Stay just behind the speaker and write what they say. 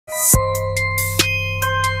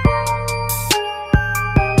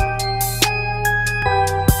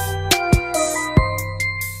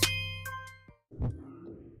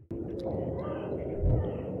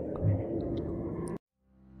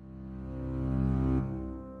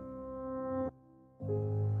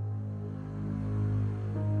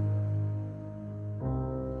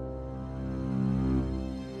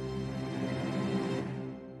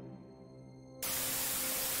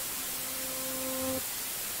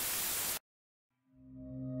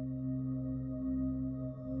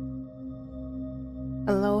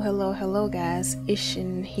Hello, hello, hello guys,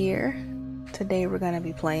 Ishin here. Today we're going to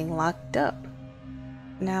be playing Locked Up.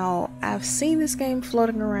 Now, I've seen this game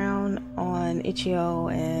floating around on itch.io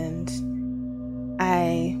and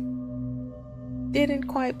I didn't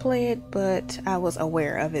quite play it, but I was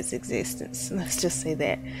aware of its existence. Let's just say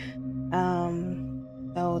that.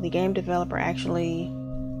 So the game developer actually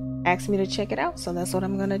asked me to check it out, so that's what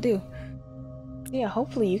I'm going to do. Yeah,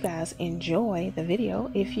 hopefully you guys enjoy the video.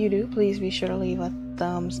 If you do, please be sure to leave a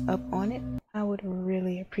thumbs up on it. I would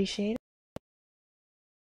really appreciate it.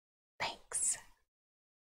 Thanks.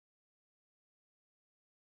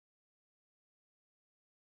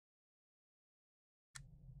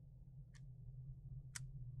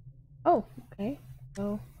 Oh, okay.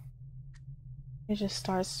 So it just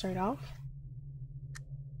starts straight off.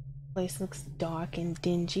 Place looks dark and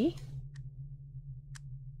dingy.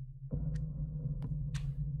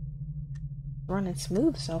 Running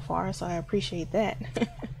smooth so far, so I appreciate that.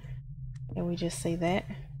 Can we just say that?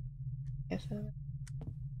 Yes,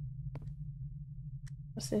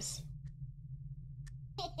 what's this?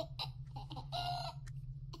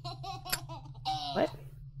 What?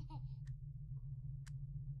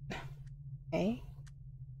 Okay.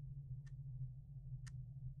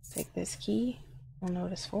 Let's take this key. I don't know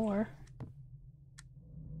what it's for.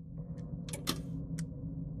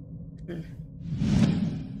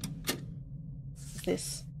 What's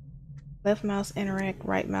this? Left mouse interact,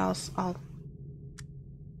 right mouse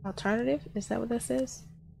alternative? Is that what that says?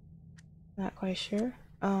 Not quite sure.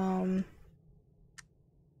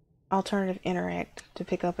 Alternative interact to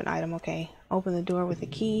pick up an item. Okay. Open the door with a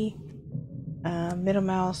key. Middle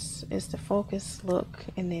mouse is the focus, look,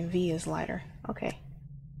 and then V is lighter. Okay.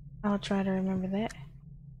 I'll try to remember that.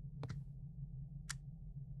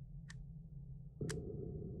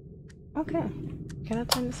 Okay. Can I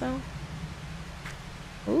turn this on?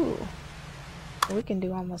 Ooh. We can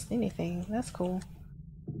do almost anything. That's cool.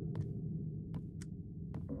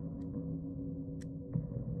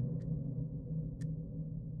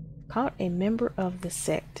 Caught a member of the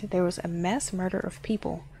sect. There was a mass murder of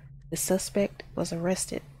people. The suspect was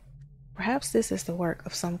arrested. Perhaps this is the work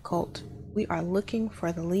of some cult. We are looking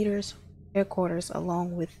for the leader's headquarters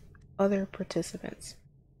along with other participants.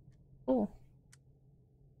 Cool.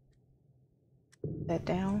 Put that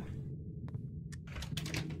down.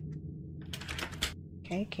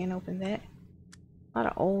 Okay, can't open that. A lot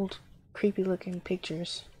of old, creepy looking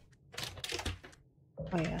pictures.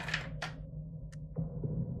 Oh yeah.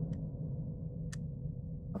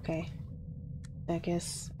 Okay. I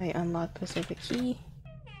guess I unlocked this with a key.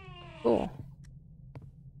 Cool.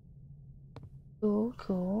 Cool,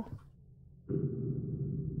 cool.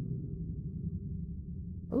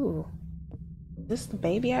 Ooh. Is this the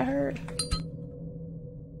baby I heard?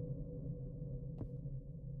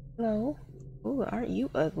 Hello? Ooh, aren't you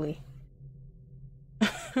ugly?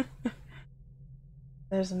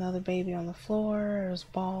 There's another baby on the floor. There's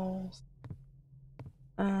balls.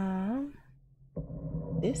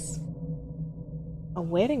 This? A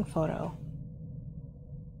wedding photo.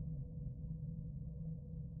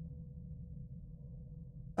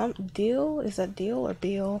 Deal? Is that Deal or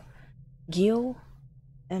Bill? Gil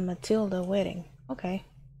and Matilda wedding. Okay.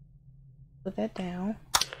 Put that down.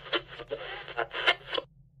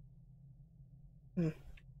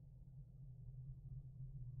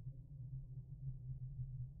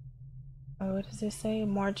 Oh, what does this say?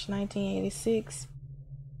 March 1986.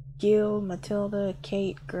 Gil, Matilda,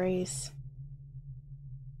 Kate, Grace.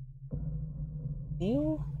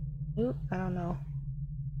 Neil? Oop, I don't know.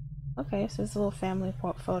 Okay, so it's a little family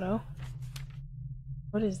photo.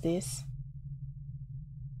 What is this?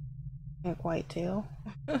 Can't quite tell.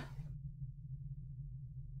 Put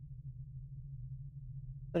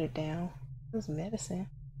it down. This is medicine.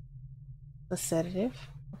 A sedative.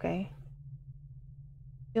 Okay.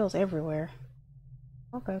 Pills everywhere.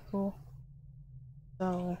 Okay, cool.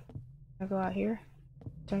 So, I go out here.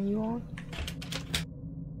 Turn you on.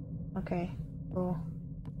 Okay, cool.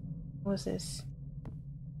 What's this?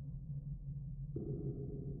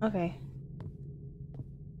 Okay.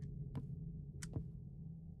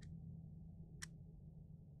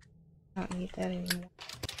 I don't need that anymore.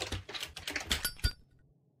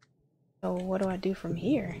 So what do I do from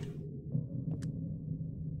here?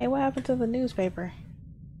 Hey, what happened to the newspaper?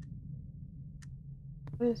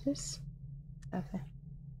 What is this? Nothing.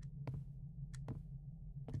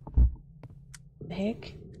 The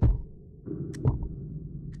heck?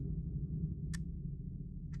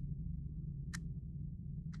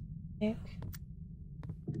 Heck?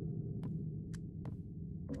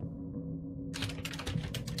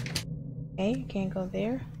 Okay, can't go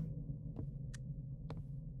there.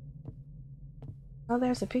 Oh,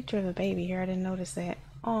 there's a picture of a baby here. I didn't notice that.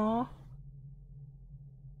 Aw.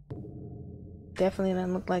 Definitely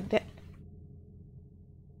doesn't look like that.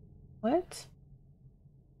 What?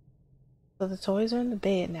 So the toys are in the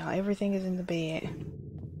bed now. Everything is in the bed.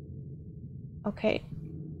 Okay.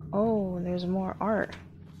 Oh, there's more art.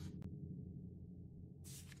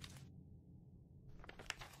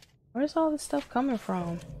 Where's all this stuff coming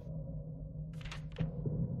from?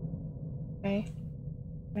 Okay.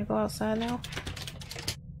 Can I go outside now?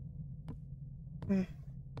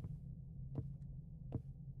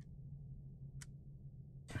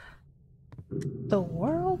 The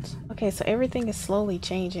world? Okay, so everything is slowly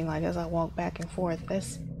changing like as I walk back and forth.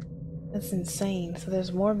 That's insane. So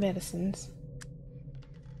there's more medicines.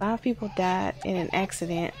 5 people died in an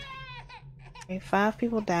accident. Okay, 5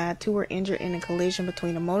 people died. 2 were injured in a collision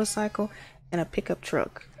between a motorcycle and a pickup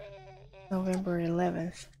truck. November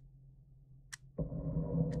 11th.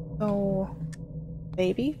 So,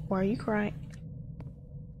 baby, why are you crying?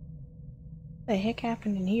 What the heck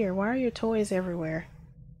happened in here? Why are your toys everywhere?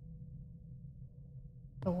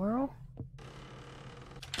 The world?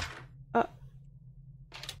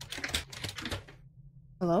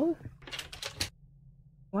 Hello?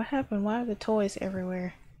 What happened? Why are the toys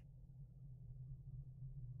everywhere?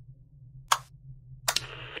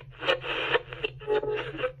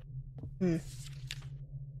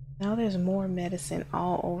 Now there's more medicine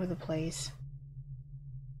all over the place.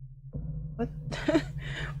 What?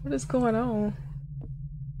 What is going on?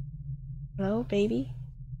 Hello, baby?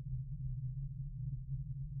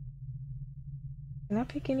 Can I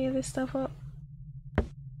pick any of this stuff up?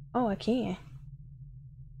 Oh, I can.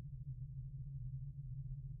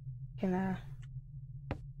 Can I?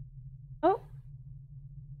 Oh!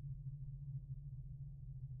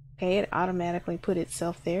 Okay, it automatically put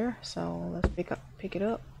itself there, so let's pick it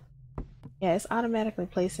up. Yeah, it's automatically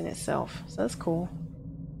placing itself, so that's cool.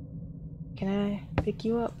 Can I pick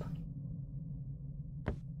you up?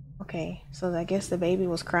 Okay, so I guess the baby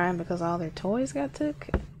was crying because all their toys got took?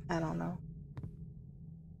 I don't know.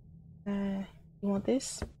 You want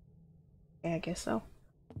this? Yeah, I guess so.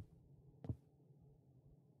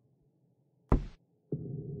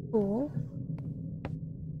 Cool.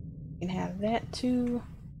 You can have that too.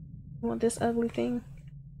 You want this ugly thing?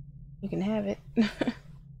 You can have it.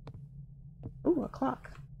 Ooh, a clock.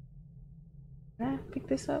 Can I pick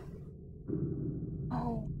this up?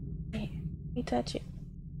 Oh, man. Let me touch it.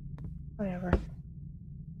 Whatever.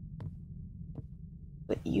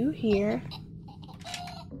 Put you here.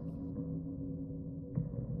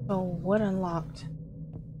 So what unlocked?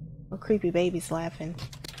 Oh, creepy baby's laughing.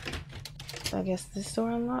 So I guess this door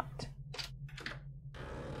unlocked?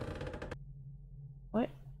 What?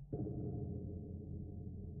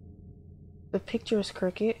 The picture is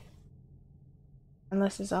crooked.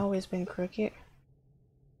 Unless it's always been crooked.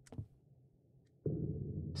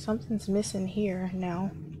 Something's missing here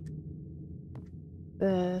now.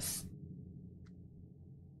 The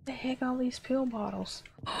heck, all these pill bottles.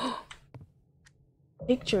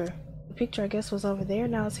 Picture. The picture I guess was over there,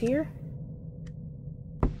 now it's here.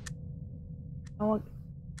 Oh,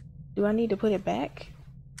 do I need to put it back?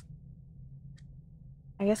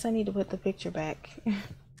 I guess I need to put the picture back.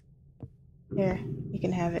 Here, you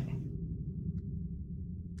can have it.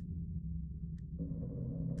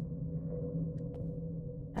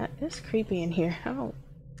 It's creepy in here. Oh, what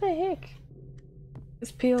the heck?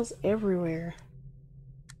 There's pills everywhere.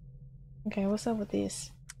 Okay, what's up with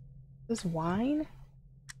this? This wine?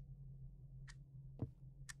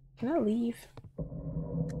 Can I leave?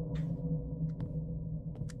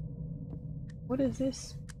 What is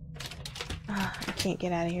this? Ah, I can't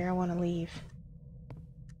get out of here. I want to leave.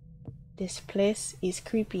 This place is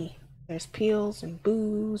creepy. There's pills and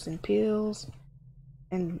booze and pills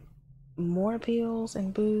and more pills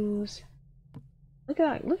and booze. Look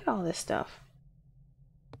at all this stuff.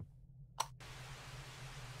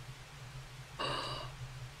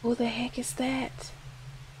 Who the heck is that?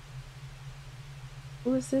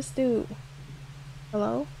 Who is this dude?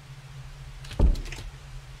 Hello?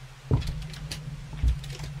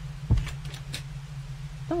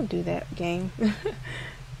 Don't do that, game.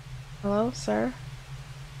 Hello, sir?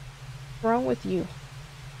 What's wrong with you?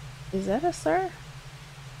 Is that a sir?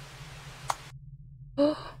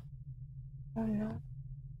 Oh no.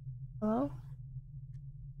 Hello?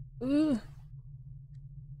 Ooh.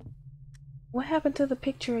 What happened to the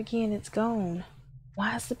picture again? It's gone.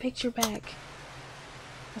 Why is the picture back?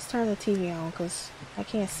 Let's turn the TV on because I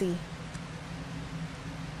can't see.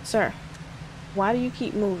 Sir, why do you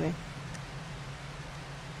keep moving?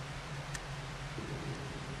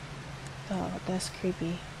 Oh, that's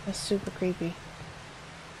creepy. That's super creepy.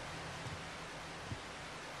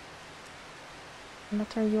 Can I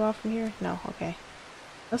turn you off from here? No, okay.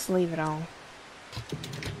 Let's leave it on.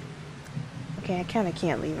 Okay, I kind of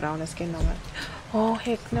can't leave it on. It's getting on my... Oh,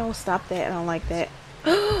 heck no. Stop that. I don't like that.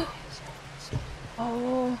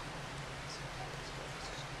 Oh.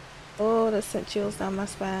 Oh, that sent chills down my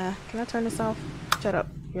spine. Can I turn this off? Shut up.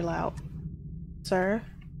 You're loud. Sir,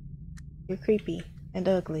 you're creepy and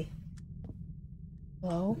ugly.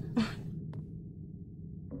 Hello?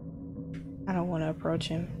 I don't want to approach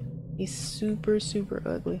him. He's super, super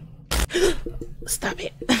ugly. Stop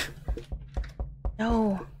it.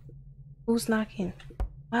 No. Who's knocking?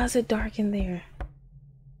 Why is it dark in there?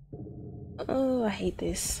 Oh, I hate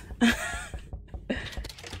this.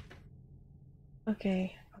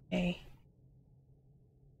 Okay, okay.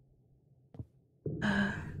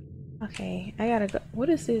 Okay, I gotta go. What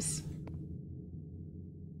is this?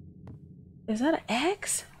 Is that an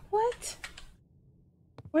axe? What?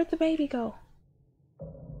 Where'd the baby go?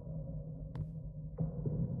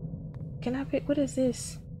 Can I pick? What is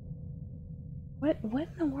this? What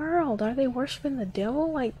in the world? Are they worshiping the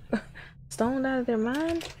devil? Like, stoned out of their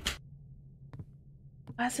mind?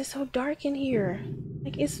 Why is it so dark in here?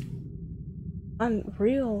 Like, it's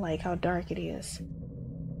unreal, like, how dark it is.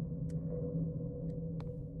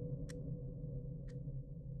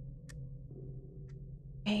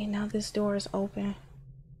 Okay, now this door is open.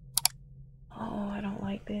 Oh, I don't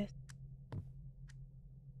like this.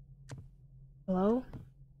 Hello?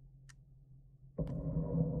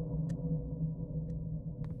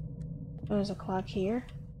 There's a clock here.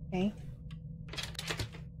 Okay.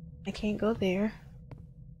 I can't go there.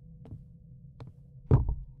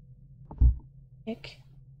 Heck.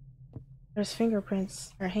 There's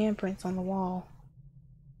fingerprints or handprints on the wall.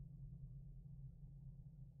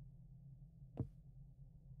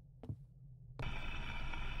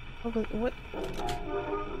 What?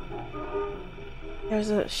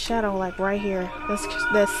 There's a shadow like right here.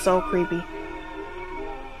 That's so creepy.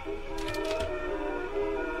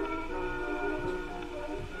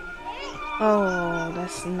 Oh,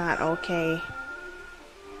 that's not okay.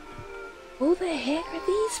 Who the heck are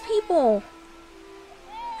these people?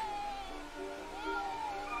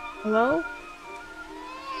 Hello?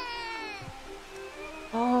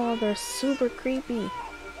 Oh, they're super creepy.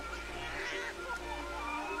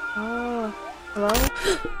 Oh, hello?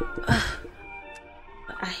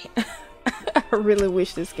 I really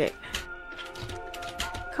wish this game.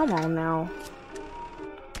 Come on now.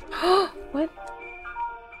 What?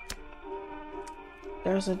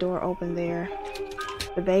 There's a door open there.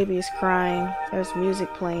 The baby is crying. There's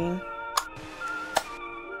music playing.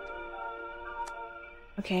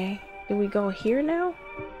 Okay, do we go here now?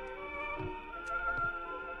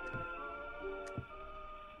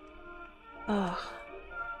 Oh.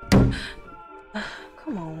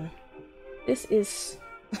 Come on. This is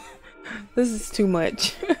this is too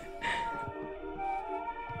much.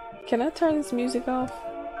 Can I turn this music off?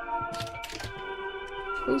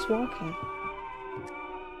 Who's walking?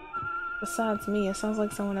 Besides me, it sounds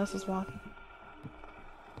like someone else is walking.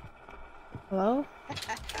 Hello?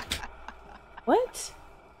 What?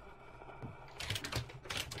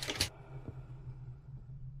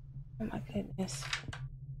 Oh my goodness.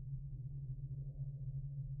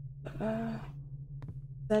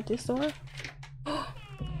 Is that this door?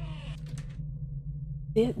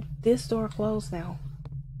 This door closed now.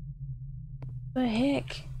 The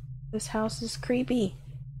heck? This house is creepy.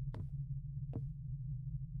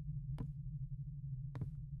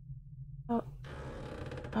 Oh.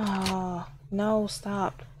 Oh, no,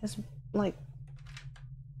 stop. It's like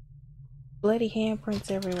bloody handprints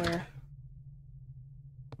everywhere.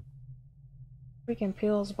 Freaking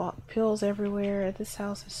pills everywhere. This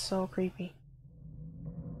house is so creepy.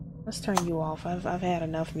 Let's turn you off. I've had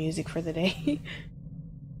enough music for the day.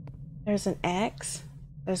 There's an axe.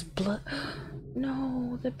 There's blood.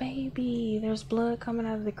 No, the baby. There's blood coming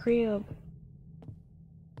out of the crib.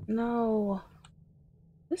 No.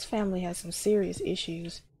 This family has some serious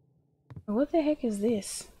issues. What the heck is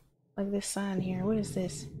this? Like this sign here. What is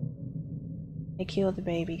this? They killed the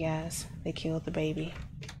baby, guys. They killed the baby.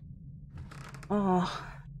 Oh,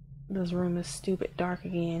 this room is stupid dark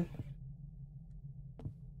again.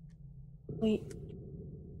 Wait.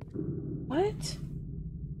 What?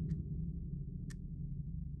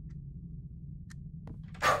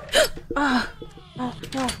 Ah! Oh,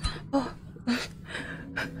 no. Oh.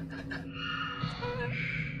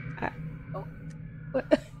 What?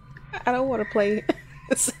 I don't want to play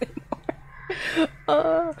this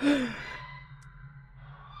anymore.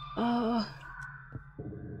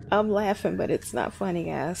 I'm laughing, but it's not funny,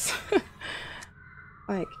 guys.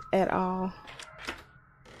 Like, at all.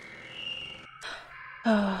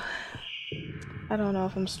 I don't know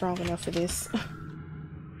if I'm strong enough for this.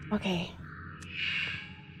 Okay.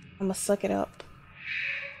 I'm gonna suck it up.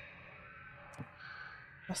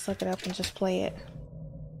 I'll suck it up and just play it.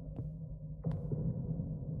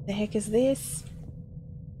 The heck is this?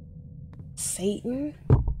 Satan?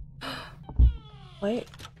 Wait.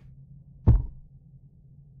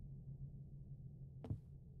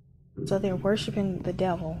 So they're worshiping the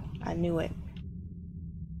devil. I knew it.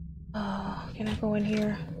 Oh, can I go in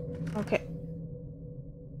here? Okay.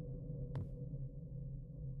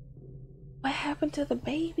 What happened to the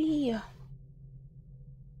baby?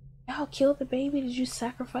 Y'all killed the baby? Did you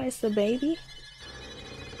sacrifice the baby?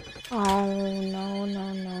 Oh, no,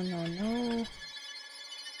 no, no, no, no.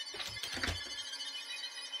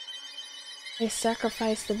 They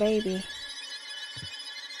sacrificed the baby.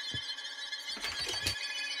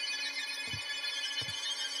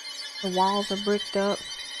 The walls are bricked up.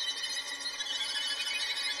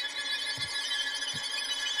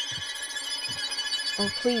 Oh,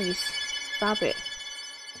 please. Stop it.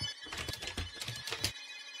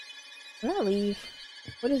 Can I leave?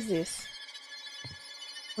 What is this?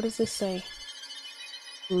 What does this say?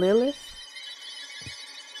 Lilith?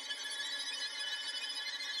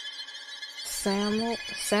 Samuel?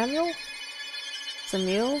 Samuel?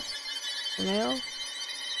 Samuel? Samuel?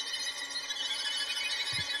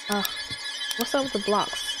 What's up with the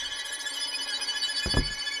blocks?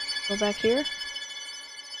 Go back here?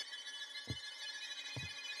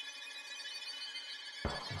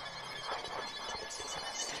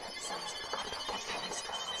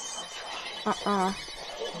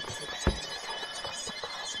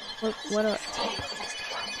 What a...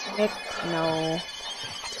 Heck no.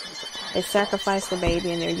 They sacrificed the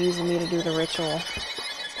baby and they're using me to do the ritual.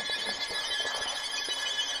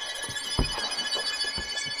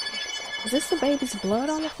 Is this the baby's blood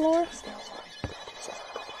on the floor?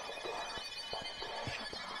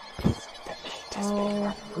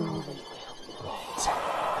 Oh.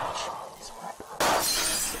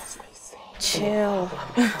 Chill.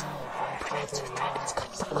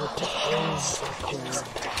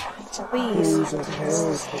 Please.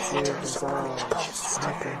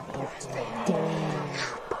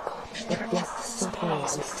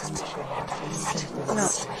 No,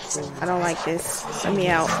 I don't like this. Let me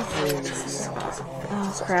out.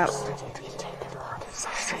 Oh, crap.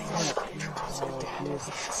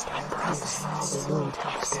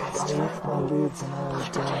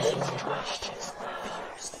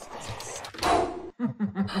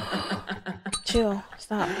 Chill.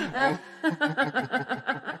 Stop.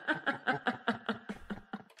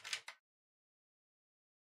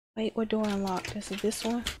 Wait, what door unlocked? Is it this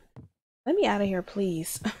one? Let me out of here,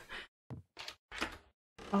 please.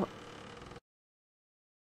 Oh.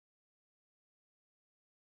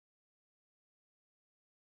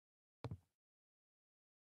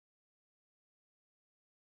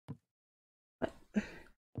 What?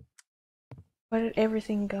 Where did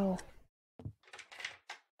everything go?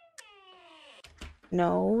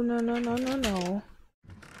 No, no, no, no, no, no.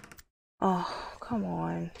 Oh, come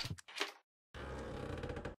on.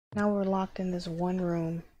 Now we're locked in this one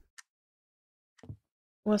room.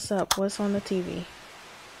 What's up? What's on the TV?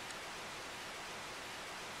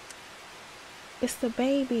 It's the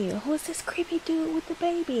baby. Who's this creepy dude with the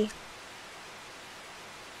baby?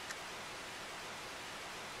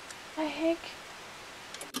 The heck?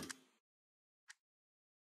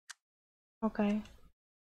 Okay.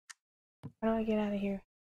 How do I get out of here?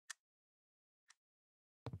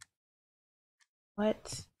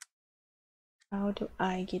 What? How do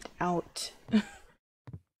I get out?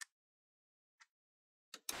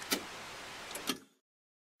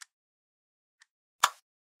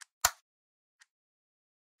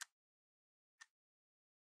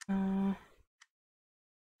 I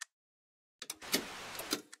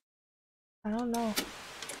don't know.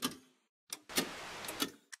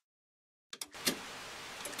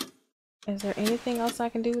 Is there anything else I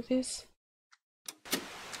can do with this?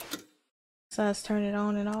 Besides turn it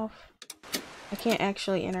on and off? I can't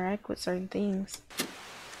actually interact with certain things.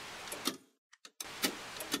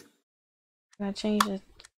 Can I change the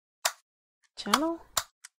channel?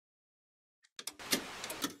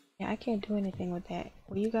 Yeah, I can't do anything with that.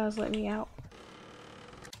 Will you guys let me out?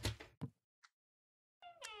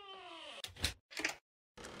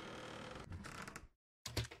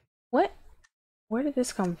 What? Where did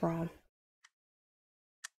this come from?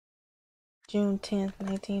 June 10th,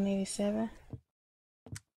 1987.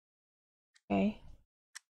 Okay.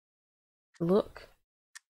 Look.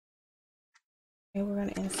 Okay, we're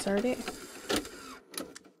gonna insert it.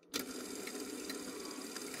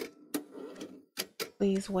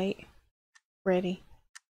 Please wait. Ready.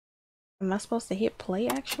 Am I supposed to hit play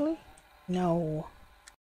actually? No.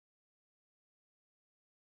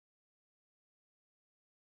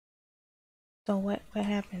 So what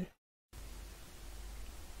happened?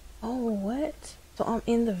 Oh, what? So I'm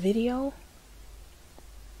in the video?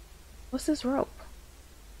 What's this rope?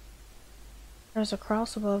 There's a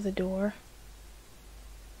cross above the door.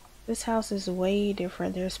 This house is way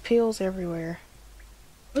different. There's pills everywhere.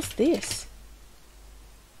 What's this?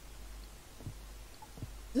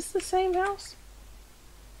 Is this the same house?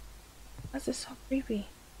 Why's this so creepy?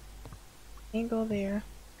 Can't go there.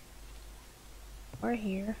 Or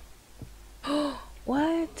here.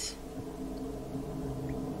 What?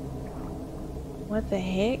 What the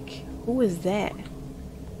heck? Who is that?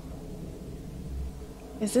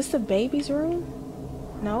 Is this the baby's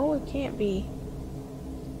room? No, it can't be.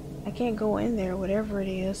 I can't go in there, whatever it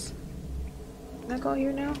is. Can I go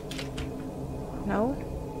here now? No?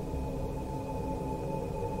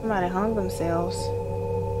 Somebody hung themselves.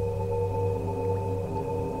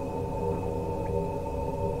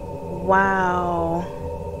 Wow.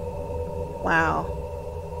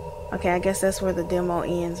 Wow. Okay, I guess that's where the demo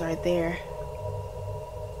ends right there.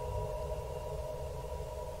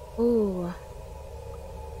 Ooh.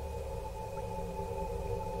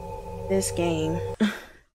 This game.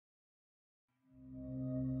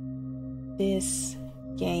 This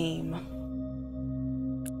game.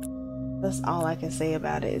 That's all I can say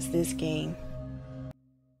about it, is this game.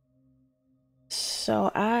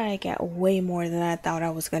 So I got way more than I thought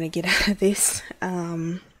I was gonna get out of this.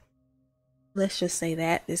 Let's just say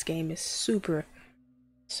that this game is super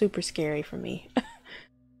scary for me.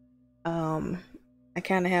 I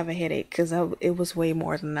kind of have a headache because it was way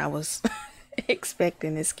more than I was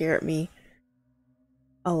expecting. It scared me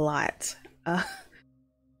a lot.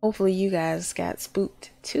 Hopefully you guys got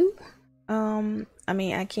spooked too. I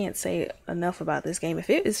mean, I can't say enough about this game. If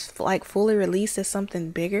it is like fully released as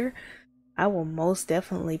something bigger, I will most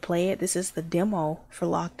definitely play it. This is the demo for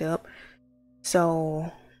Locked Up,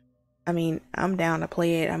 so I mean, I'm down to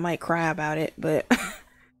play it. I might cry about it, but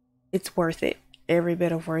it's worth it. Every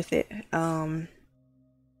bit of worth it.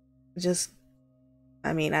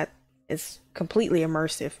 It's completely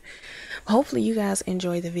immersive. Hopefully you guys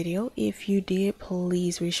enjoyed the video. If you did,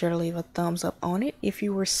 please be sure to leave a thumbs up on it. If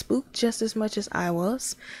you were spooked just as much as I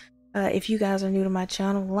was, if you guys are new to my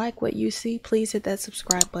channel, like what you see, please hit that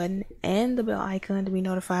subscribe button and the bell icon to be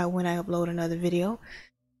notified when I upload another video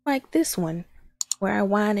like this one, where I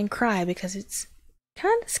whine and cry because it's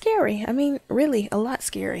kind of scary. I mean, really a lot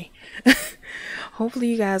scary. Hopefully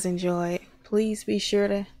you guys enjoyed. Please be sure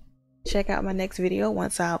to check out my next video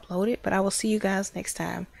once I upload it, but I will see you guys next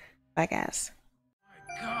time. Bye guys.